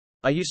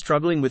Are you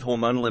struggling with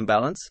hormonal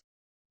imbalance?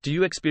 Do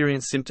you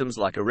experience symptoms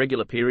like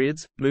irregular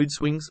periods, mood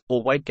swings,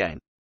 or weight gain?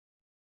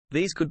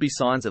 These could be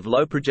signs of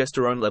low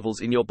progesterone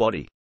levels in your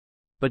body.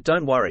 But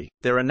don't worry,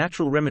 there are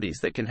natural remedies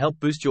that can help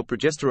boost your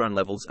progesterone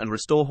levels and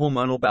restore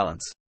hormonal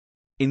balance.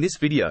 In this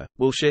video,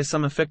 we'll share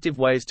some effective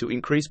ways to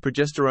increase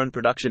progesterone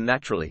production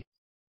naturally.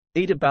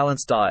 Eat a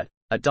balanced diet.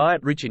 A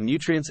diet rich in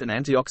nutrients and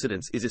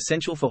antioxidants is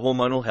essential for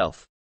hormonal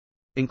health.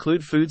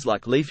 Include foods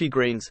like leafy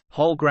greens,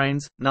 whole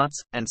grains,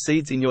 nuts, and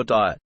seeds in your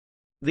diet.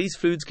 These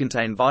foods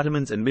contain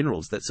vitamins and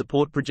minerals that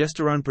support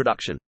progesterone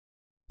production.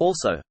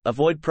 Also,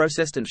 avoid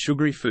processed and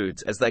sugary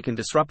foods as they can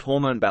disrupt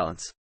hormone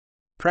balance.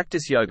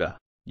 Practice yoga.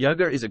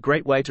 Yoga is a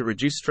great way to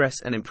reduce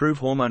stress and improve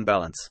hormone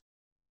balance.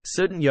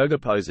 Certain yoga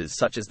poses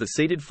such as the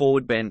seated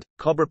forward bend,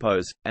 cobra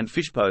pose, and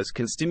fish pose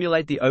can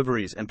stimulate the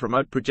ovaries and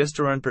promote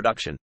progesterone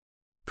production.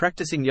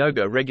 Practicing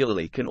yoga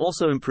regularly can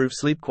also improve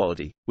sleep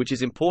quality, which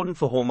is important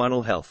for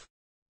hormonal health.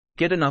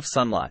 Get enough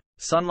sunlight.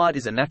 Sunlight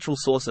is a natural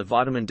source of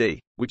vitamin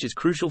D, which is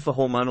crucial for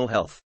hormonal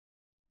health.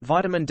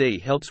 Vitamin D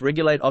helps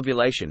regulate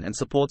ovulation and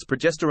supports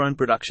progesterone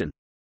production.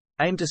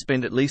 Aim to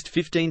spend at least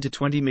 15 to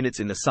 20 minutes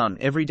in the sun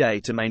every day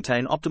to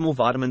maintain optimal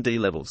vitamin D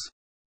levels.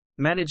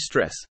 Manage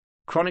stress.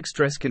 Chronic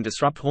stress can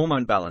disrupt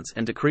hormone balance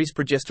and decrease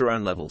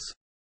progesterone levels.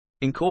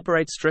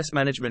 Incorporate stress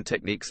management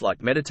techniques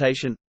like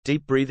meditation,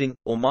 deep breathing,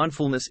 or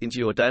mindfulness into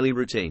your daily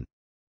routine.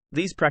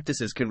 These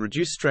practices can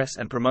reduce stress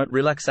and promote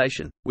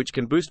relaxation, which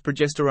can boost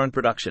progesterone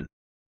production.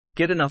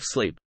 Get enough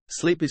sleep.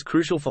 Sleep is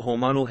crucial for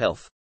hormonal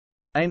health.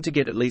 Aim to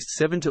get at least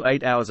 7 to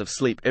 8 hours of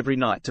sleep every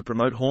night to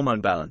promote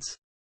hormone balance.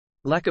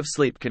 Lack of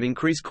sleep can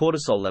increase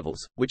cortisol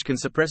levels, which can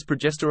suppress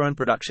progesterone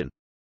production.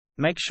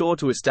 Make sure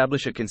to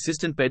establish a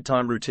consistent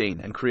bedtime routine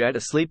and create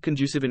a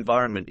sleep-conducive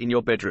environment in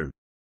your bedroom.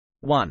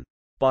 1.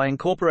 By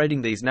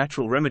incorporating these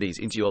natural remedies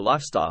into your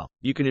lifestyle,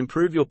 you can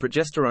improve your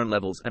progesterone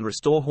levels and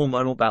restore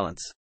hormonal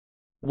balance.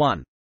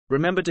 1.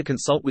 Remember to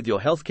consult with your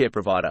healthcare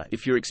provider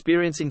if you're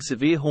experiencing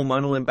severe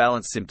hormonal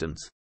imbalance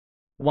symptoms.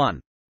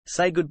 1.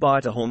 Say goodbye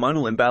to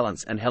hormonal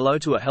imbalance and hello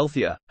to a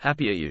healthier,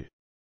 happier you.